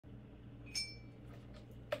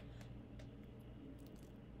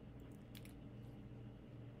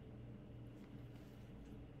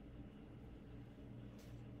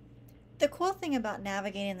The cool thing about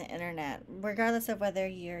navigating the internet, regardless of whether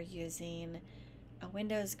you're using a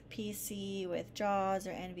Windows PC with JAWS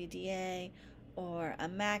or NVDA, or a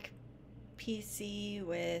Mac PC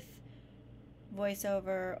with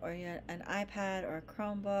VoiceOver, or an iPad or a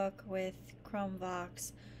Chromebook with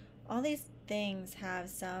Chromevox, all these things have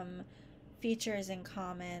some features in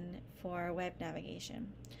common for web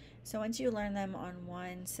navigation. So once you learn them on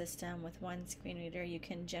one system with one screen reader, you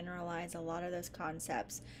can generalize a lot of those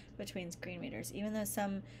concepts between screen readers, even though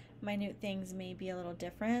some minute things may be a little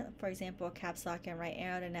different. For example, caps lock and right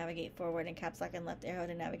arrow to navigate forward and caps lock and left arrow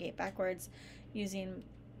to navigate backwards using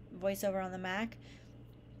VoiceOver on the Mac.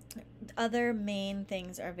 Other main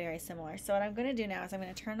things are very similar. So what I'm going to do now is I'm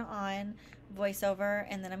going to turn on VoiceOver,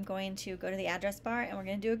 and then I'm going to go to the address bar, and we're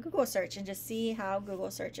going to do a Google search and just see how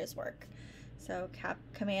Google searches work. So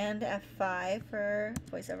Command F5 for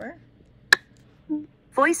VoiceOver.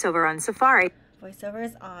 VoiceOver on Safari. VoiceOver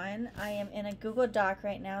is on. I am in a Google Doc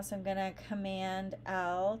right now, so I'm going to Command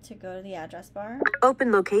L to go to the address bar.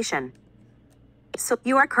 Open location. So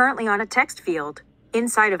you are currently on a text field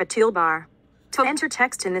inside of a toolbar. To enter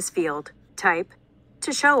text in this field, type.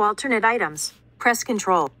 To show alternate items, press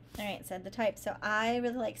Control. All right, said the type. So I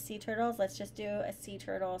really like sea turtles. Let's just do a sea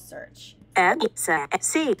turtle search.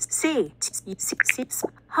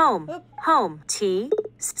 Home. Oop. Home. T.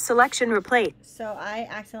 Selection replace. So I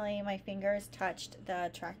accidentally, my fingers touched the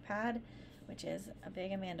trackpad, which is a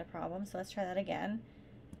big Amanda problem. So let's try that again.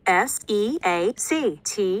 SEACTURTLE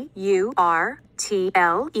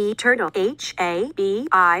turtle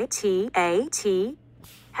HABITAT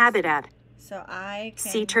habitat. So I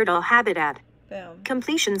can Sea turtle habitat. boom.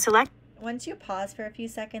 Completion select. Once you pause for a few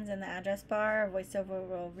seconds in the address bar, VoiceOver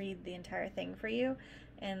will read the entire thing for you.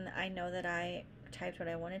 And I know that I typed what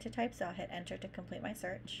I wanted to type, so I'll hit enter to complete my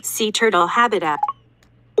search. Sea turtle habitat.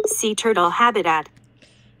 Sea turtle habitat.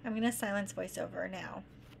 I'm going to silence VoiceOver now.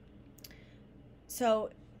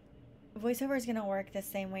 So VoiceOver is going to work the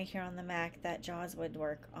same way here on the Mac that JAWS would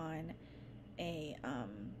work on a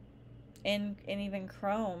in even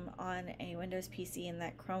Chrome on a Windows PC, and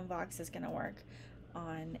that Chromevox is going to work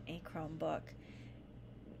on a Chromebook.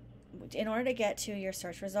 In order to get to your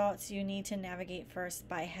search results, you need to navigate first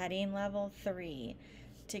by heading level 3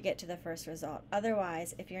 to get to the first result.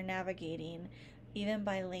 Otherwise, if you're navigating even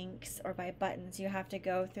by links or by buttons, you have to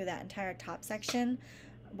go through that entire top section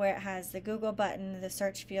where it has the Google button, the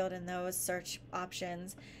search field, and those search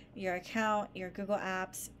options, your account, your Google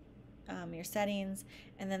Apps, your settings,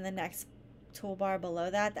 and then the next toolbar below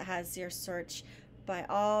that that has your search by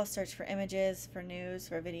all, search for images, for news,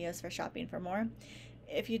 for videos, for shopping, for more.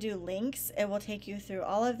 If you do links, it will take you through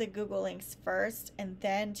all of the Google links first and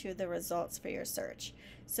then to the results for your search.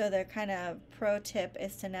 So the kind of pro tip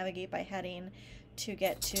is to navigate by heading to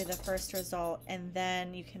get to the first result, and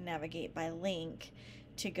then you can navigate by link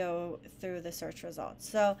to go through the search results.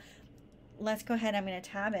 So let's go ahead. I'm going to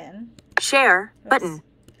tab in. Share. Oops. Button.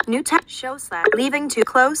 New tab. Show slash. Leaving to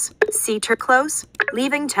close. See to close.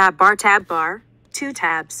 Leaving tab bar. Tab bar. 2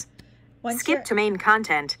 tabs. Skip to main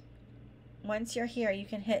content. Once you're here, you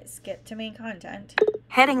can hit skip to main content.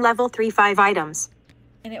 Heading level 3 5 items.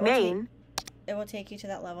 And it will take you to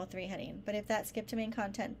that level 3 heading. But if that skip to main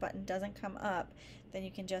content button doesn't come up, then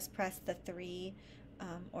you can just press the 3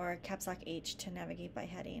 or caps lock H to navigate by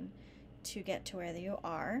heading to get to where you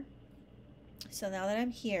are. So now that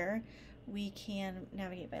I'm here, we can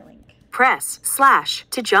navigate by link. Press slash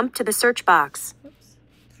to jump to the search box. Oops.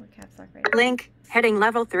 Or caps lock right. Link. Heading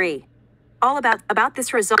level 3. All about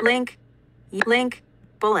this result. Link. Link.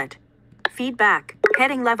 Bullet. Feedback.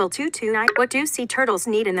 Heading level 229. What do sea turtles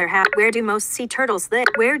need in their habitat? Where do most sea turtles live?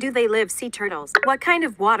 Where do they live, sea turtles? What kind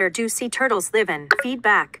of water do sea turtles live in?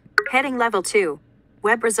 Feedback. Heading level 2.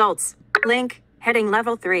 Web results. Link. Heading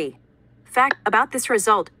level 3. Fact about this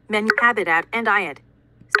result. Menu. Habitat and IAD.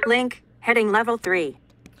 Link. Heading level 3.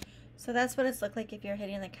 So that's what it's looked like if you're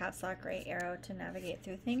hitting the caps lock right arrow to navigate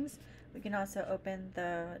through things. We can also open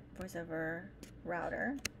the VoiceOver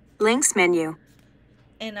router. Links menu.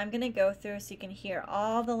 And I'm going to go through so you can hear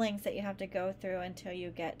all the links that you have to go through until you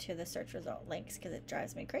get to the search result links, because it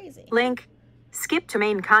drives me crazy. Link. Skip to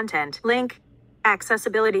main content. Link.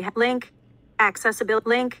 Accessibility. Link. Accessibility.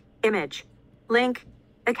 Link. Image. Link.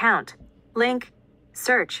 Account. Link.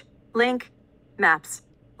 Search. Link. Maps.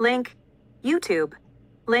 Link. YouTube.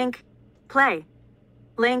 Link. Play.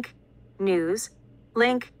 Link. News.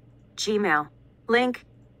 Link. Gmail. Link.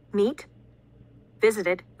 Meet.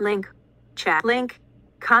 Visited. Link. Chat. Link.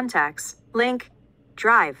 Contacts. Link.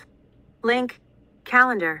 Drive. Link.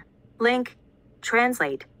 Calendar. Link.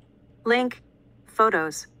 Translate. Link.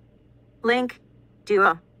 Photos. Link.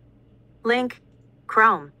 Duo. Link.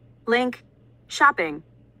 Chrome. link, shopping,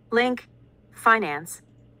 link, finance,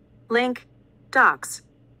 link, docs,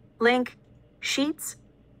 link, sheets,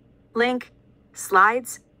 link,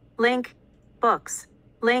 slides, link, books,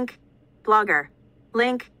 link, blogger,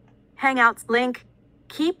 link, hangouts, link,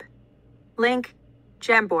 keep, link,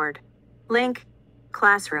 Jamboard, link,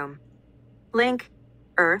 classroom, link,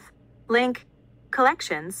 earth, link,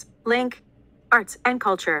 collections, link, arts and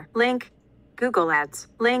culture, link, Google Ads,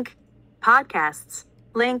 link, podcasts,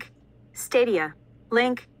 link, Stadia,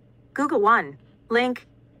 link, Google One, link,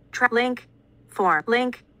 link, form,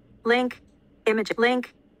 link, image,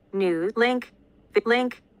 link, news, link,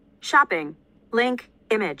 link, shopping, link,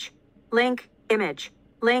 image, link, image,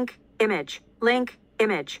 link, image, link,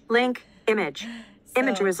 image, link, image,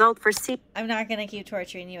 image So, result for C. I'm not going to keep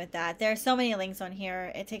torturing you with that. There are so many links on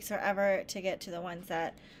here. It takes forever to get to the ones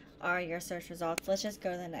that are your search results. Let's just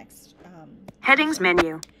go to the next. Headings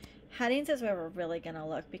menu. Headings is where we're really going to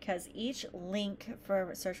look because each link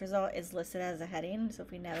for search result is listed as a heading. So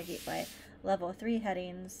if we navigate by level 3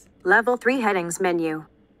 headings, Level 3 headings menu.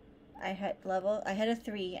 I hit a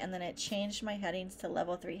 3 and then it changed my headings to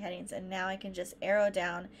level 3 headings. And now I can just arrow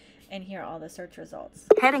down and hear all the search results.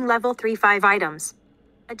 Heading level 3 5 items.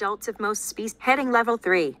 Adults of most species. Heading level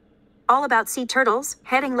 3. All about sea turtles.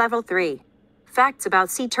 Heading level 3. Facts about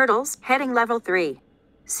sea turtles. Heading level 3.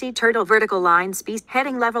 Sea turtle vertical line species.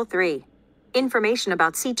 Heading level 3. Information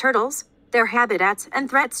about sea turtles, their habitats and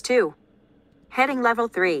threats too. Heading level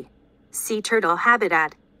 3. Sea turtle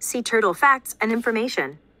habitat. Sea turtle facts and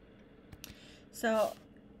information. So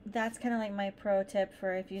that's kind of like my pro tip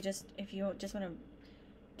for if you just want to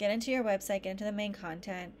get into your website, get into the main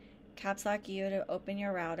content, caps lock U to open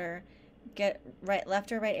your router, get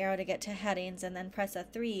left or right arrow to get to headings, and then press a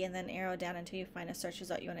 3 and then arrow down until you find a search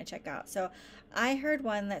result you want to check out. So I heard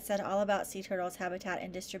one that said all about sea turtles habitat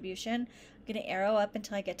and distribution. I'm going to arrow up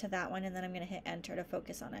until I get to that one and then I'm going to hit enter to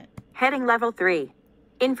focus on it. Heading level 3.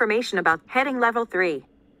 Information about heading level 3.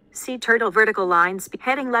 Sea turtle vertical lines.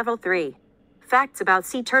 Heading level 3. Facts about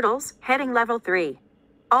sea turtles. Heading level 3.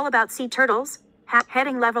 All about sea turtles.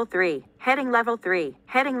 Heading level 3. Heading level 3.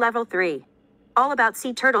 Heading level 3. All about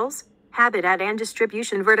sea turtles. Habitat and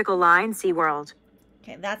distribution vertical line SeaWorld.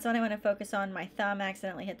 Okay, that's what I want to focus on. My thumb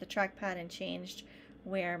accidentally hit the trackpad and changed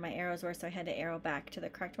where my arrows were, so I had to arrow back to the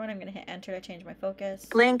correct one. I'm going to hit enter to change my focus.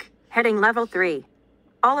 Link. Heading level 3.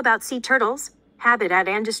 All about sea turtles. Habitat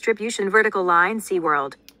and distribution vertical line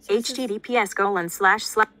SeaWorld. So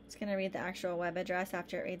https:// It's going to read the actual web address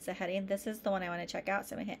after it reads the heading. This is the one I want to check out,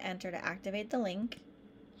 so I'm going to hit enter to activate the link.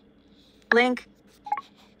 Link.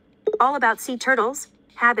 All about sea turtles.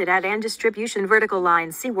 Habitat and distribution vertical line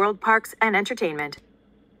SeaWorld parks and entertainment.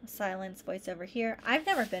 Silence voiceover here. I've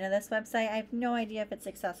never been to this website. I have no idea if it's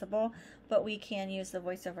accessible, but we can use the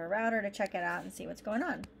voiceover router to check it out and see what's going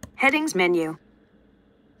on. Headings menu.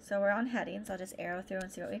 So we're on headings. I'll just arrow through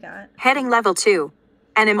and see what we got. Heading level 2.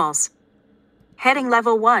 Animals. Heading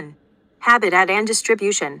level 1. Habitat and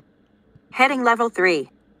distribution. Heading level 3.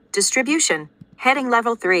 Distribution. Heading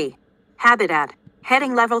level 3. Habitat.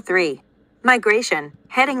 Heading level 3. Migration.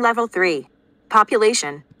 Heading level 3.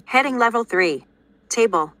 Population. Heading level 3.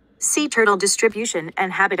 Table. Sea turtle distribution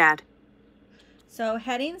and habitat. So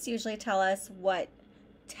headings usually tell us what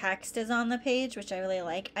text is on the page, which I really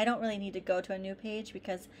like. I don't really need to go to a new page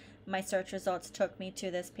because my search results took me to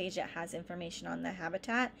this page that has information on the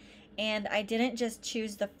habitat. And I didn't just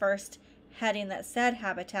choose the first heading that said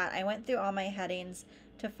habitat. I went through all my headings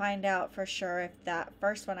to find out for sure if that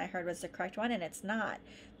first one I heard was the correct one, and it's not.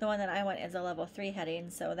 The one that I want is a level 3 heading,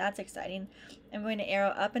 so that's exciting. I'm going to arrow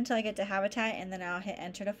up until I get to habitat, and then I'll hit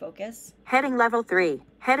enter to focus. Heading level 3.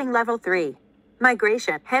 Heading level 3.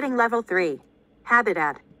 Migration. Heading level 3.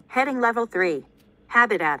 Habitat. Heading level 3.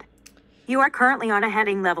 Habitat. You are currently on a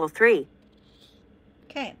heading level 3.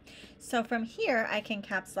 Okay, so from here I can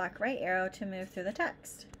caps lock right arrow to move through the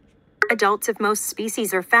text. Adults of most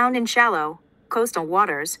species are found in shallow, coastal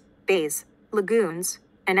waters, bays, lagoons,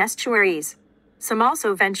 and estuaries. Some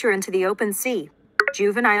also venture into the open sea.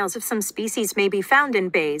 Juveniles of some species may be found in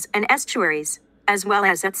bays and estuaries, as well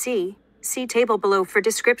as at sea. See table below for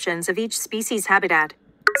descriptions of each species' habitat.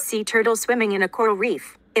 Sea turtle swimming in a coral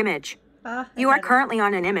reef. Image. You are currently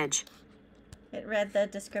on an image. It read the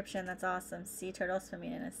description. That's awesome. Sea turtle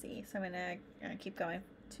swimming in a sea. So I'm going to keep going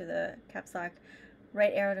to the caps lock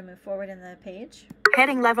right arrow to move forward in the page.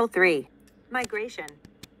 Heading level 3. Migration.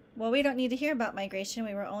 Well, we don't need to hear about migration.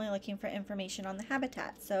 We were only looking for information on the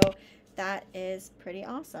habitat. So that is pretty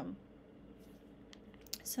awesome.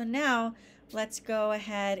 So now let's go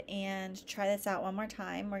ahead and try this out one more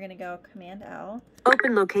time. We're going to go Command L.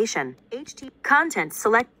 Open location. HT. Content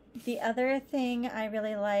select. The other thing I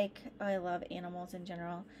really like, I love animals in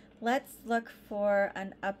general. Let's look for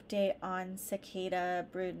an update on cicada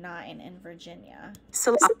brood 9 in Virginia.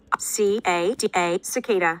 C-A-D-A,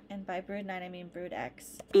 cicada. And by brood 9, I mean brood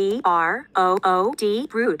X. B-R-O-O-D,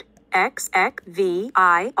 brood.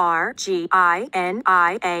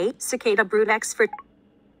 X-X-V-I-R-G-I-N-I-A, cicada brood X for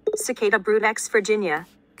Cicada brood X, Virginia.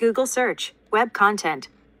 Google search, web content.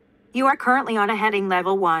 You are currently on a heading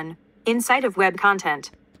level 1, inside of web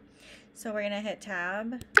content. So we're going to hit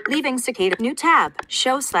tab. Leaving cicada, new tab,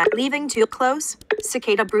 show slash, leaving to close,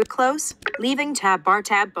 cicada brood close, leaving tab bar,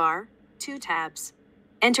 2 tabs.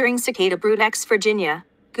 Entering cicada brood X, Virginia.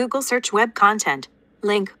 Google search web content.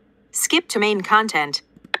 Link. Skip to main content.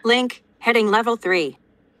 Link, heading level 3.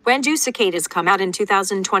 When do cicadas come out in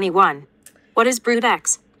 2021? What is brood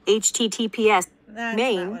X? HTTPS. That's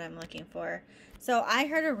main. not what I'm looking for. So I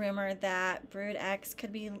heard a rumor that brood X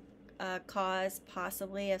could be cause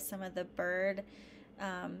possibly of some of the bird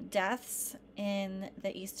deaths in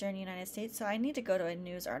the eastern United States. So I need to go to a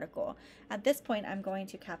news article. At this point, I'm going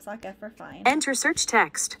to caps lock F for find. Enter search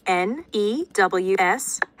text.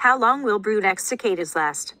 N-E-W-S. How long will brood X cicadas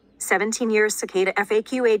last? 17 years cicada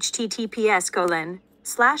FAQ https://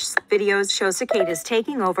 videos show cicadas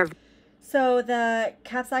taking over. So the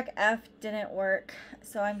caps lock F didn't work.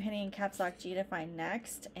 So I'm hitting caps lock G to find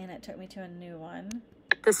next. And it took me to a new one.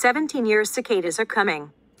 The 17-year cicadas are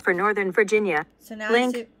coming for Northern Virginia. So now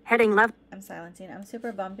link, heading left. I'm silencing. I'm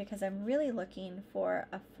super bummed because I'm really looking for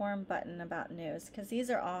a form button about news, because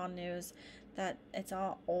these are all news that it's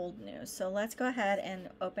all old news. So let's go ahead and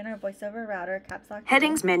open our voiceover router, caps lock.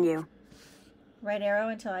 Headings menu. Right arrow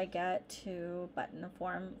until I get to button of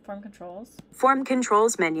form controls. Form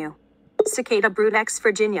controls menu. Cicada brood X,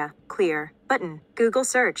 Virginia. Clear. Button. Google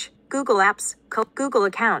search. Google apps. Google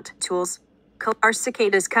account. Tools. Are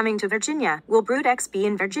cicadas coming to Virginia? Will brood X be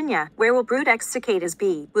in Virginia? Where will brood X cicadas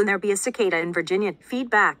be? Will there be a cicada in Virginia?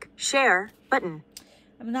 Feedback. Share. Button.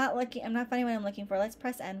 I'm not finding what I'm looking for. Let's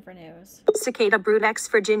press N for news. Cicada brood X,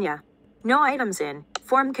 Virginia. No items in.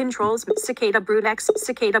 Form controls. Cicada brood X,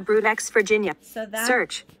 Virginia. So that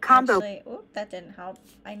search. Combo. Actually, that didn't help.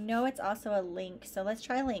 I know it's also a link, so let's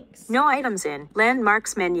try links. No items in.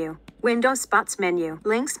 Landmarks menu. Window spots menu.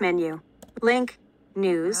 Links menu. Link.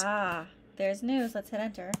 News. Ah. There's news. Let's hit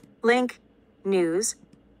enter. Link. News.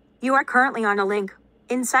 You are currently on a link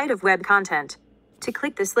inside of web content. To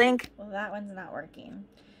click this link. Well, that one's not working.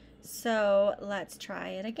 So let's try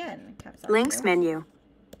it again. Links menu.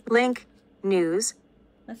 Link. News.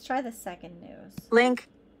 Let's try the second news. Link.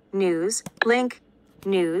 News. Link.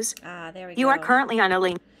 News. Ah, there we go. You are currently on a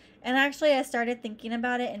link. And actually, I started thinking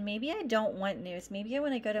about it, and maybe I don't want news. Maybe I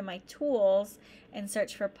want to go to my tools and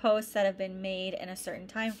search for posts that have been made in a certain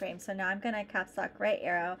time frame. So now I'm going to caps lock right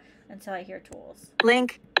arrow until I hear tools.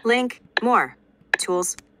 Link, more.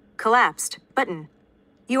 Tools, collapsed, button.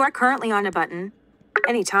 You are currently on a button.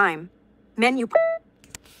 Anytime. Menu.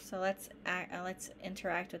 So let's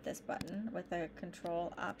interact with this button with the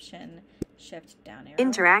control option shift down arrow.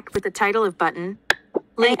 Interact with the title of button.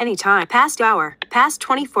 Link anytime. Past hour. Past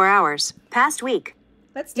 24 hours. Past week.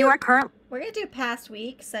 We're going to do past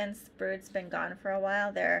week since brood's been gone for a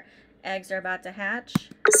while. Their eggs are about to hatch.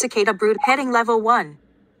 Cicada brood heading level 1.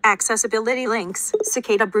 Accessibility links.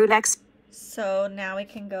 Cicada brood X. So now we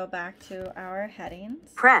can go back to our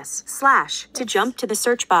headings. Press / to jump to the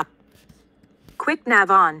search box. Quick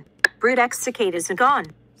nav on. Brood X cicadas are gone.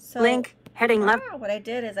 So link. Heading left. What I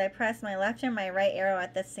did is I pressed my left and my right arrow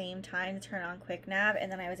at the same time to turn on quick nav,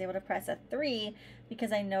 and then I was able to press a 3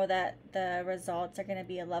 because I know that the results are going to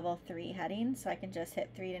be a level 3 heading, so I can just hit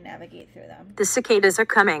 3 to navigate through them. The cicadas are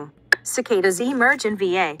coming. Cicadas emerge in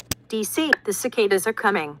VA. DC. The cicadas are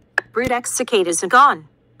coming. Brood X cicadas are gone,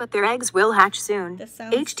 but their eggs will hatch soon.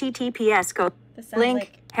 HTTPS go. Link.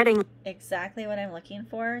 Like heading. Exactly what I'm looking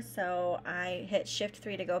for, so I hit shift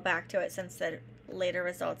 3 to go back to it since the later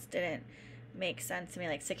results didn't make sense to me.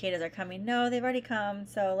 Like cicadas are coming. No, they've already come.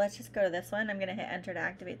 So let's just go to this one. I'm going to hit enter to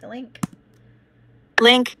activate the link.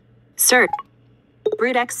 Link. Search.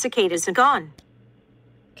 Brood X cicadas are gone.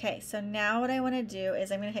 Okay, so now what I want to do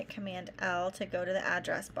is I'm going to hit Command L to go to the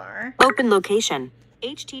address bar. Open location.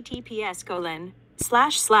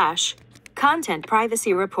 https:// content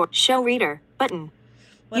privacy report show reader button.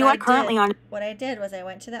 What I did was I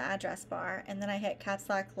went to the address bar and then I hit caps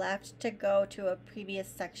lock left to go to a previous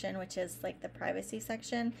section, which is like the privacy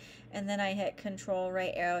section, and then I hit control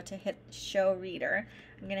right arrow to hit show reader.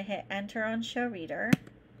 I'm going to hit enter on show reader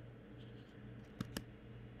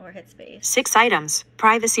or hit space. 6 items.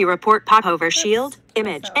 Privacy report popover shield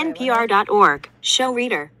image npr.org show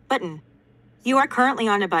reader button. You are currently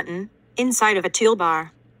on a button inside of a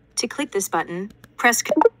toolbar. To click this button, press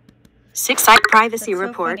 6 site privacy That's so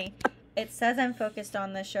report. funny. It says I'm focused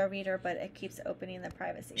on the show reader, but it keeps opening the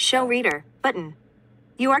privacy. Show reader button.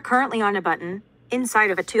 You are currently on a button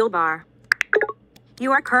inside of a toolbar.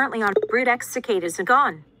 You are currently on BroodX cicadas are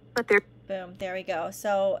gone, but they're Boom, there we go.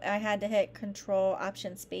 So I had to hit Control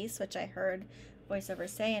Option Space, which I heard VoiceOver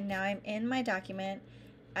say, and now I'm in my document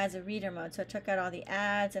as a reader mode. So it took out all the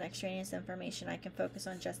ads and extraneous information. I can focus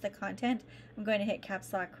on just the content. I'm going to hit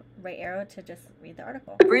caps lock right arrow to just read the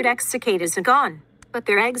article. BroodX cicadas are gone, but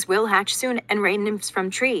their eggs will hatch soon and rain nymphs from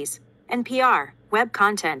trees. NPR, web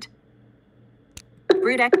content.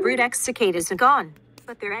 BroodX cicadas are gone,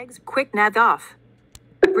 but their eggs quick nav off.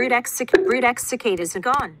 BroodX cicadas are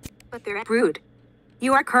gone, but their brood.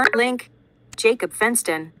 You are current link. Jacob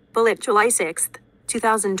Fenston, bullet July 6th,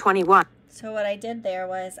 2021. So what I did there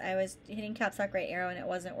was I was hitting caps lock right arrow and it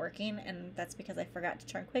wasn't working, and that's because I forgot to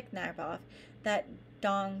turn quick nav off. That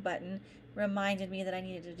dong button reminded me that I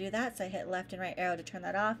needed to do that, so I hit left and right arrow to turn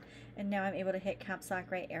that off, and now I'm able to hit caps lock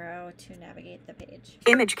right arrow to navigate the page.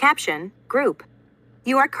 Image caption, group.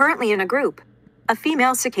 You are currently in a group. A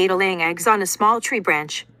female cicada laying eggs on a small tree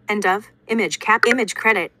branch. End of image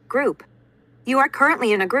credit group. You are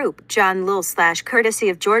currently in a group. John Lill / courtesy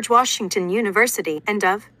of George Washington University. End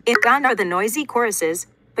of it. Gone are the noisy choruses,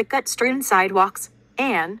 the gut-strewn sidewalks,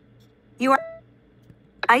 and you are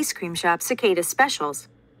ice cream shop cicada specials.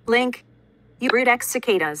 Link. You BroodX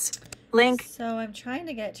cicadas. Link. So I'm trying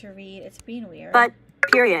to get it to read. It's being weird. But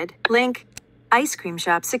period. Link. Ice cream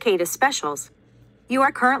shop cicada specials. You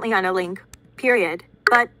are currently on a link. Period.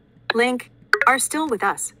 But link are still with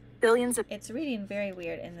us. Billions of It's reading very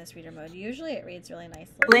weird in this reader mode. Usually it reads really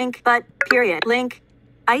nicely. link, but period. Link.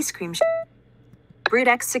 Ice cream shop.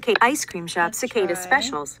 BroodX cicada ice cream shop Let's cicada try.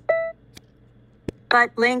 specials.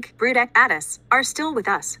 But link BroodX Addis are still with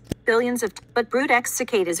us. But BroodX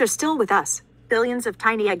cicadas are still with us. Billions of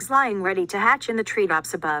tiny eggs lying ready to hatch in the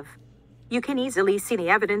treetops above. You can easily see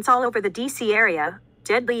the evidence all over the DC area.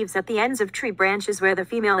 Dead leaves at the ends of tree branches where the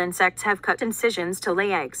female insects have cut incisions to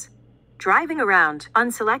lay eggs. Driving around,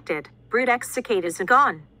 unselected, BroodX cicadas are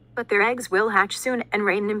gone, but their eggs will hatch soon and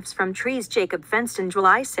rain nymphs from trees. Jacob Fenston,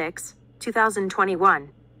 July 6,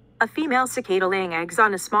 2021. A female cicada laying eggs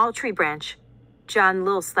on a small tree branch. John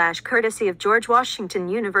Lill / courtesy of George Washington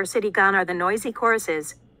University. Gone are the noisy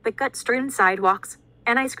choruses, the gut-strewn sidewalks,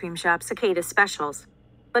 and ice cream shop cicada specials.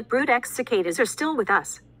 But BroodX cicadas are still with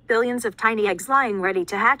us. Billions of tiny eggs lying ready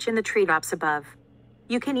to hatch in the treetops above.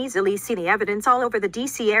 You can easily see the evidence all over the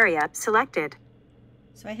DC area. Selected.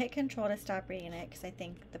 So I hit Control to stop reading it because I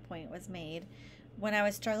think the point was made. When I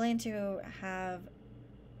was struggling to have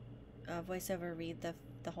VoiceOver read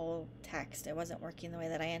the whole text, it wasn't working the way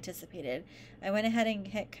that I anticipated. I went ahead and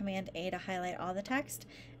hit Command A to highlight all the text,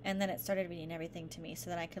 and then it started reading everything to me so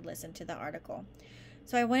that I could listen to the article.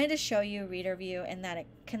 So I wanted to show you Reader View and that it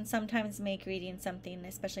can sometimes make reading something,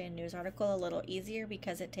 especially a news article, a little easier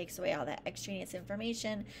because it takes away all that extraneous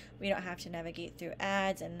information. We don't have to navigate through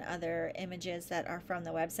ads and other images that are from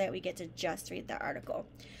the website. We get to just read the article.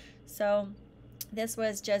 So this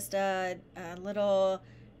was just a little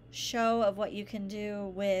show of what you can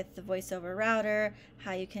do with the VoiceOver router,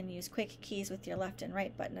 how you can use quick keys with your left and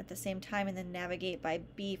right button at the same time, and then navigate by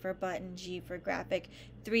B for button, G for graphic,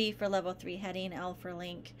 3 for level 3 heading, L for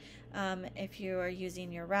link. If you are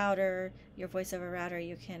using your router, your VoiceOver router,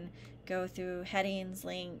 you can go through headings,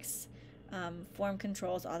 links, form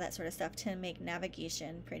controls, all that sort of stuff to make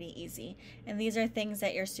navigation pretty easy. And these are things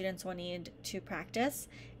that your students will need to practice.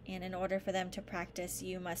 And in order for them to practice,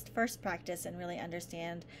 you must first practice and really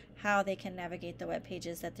understand how they can navigate the web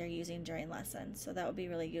pages that they're using during lessons. So that would be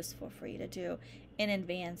really useful for you to do in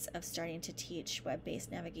advance of starting to teach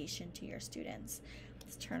web-based navigation to your students.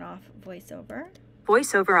 Let's turn off VoiceOver.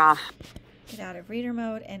 VoiceOver off. Get out of reader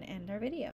mode and end our video.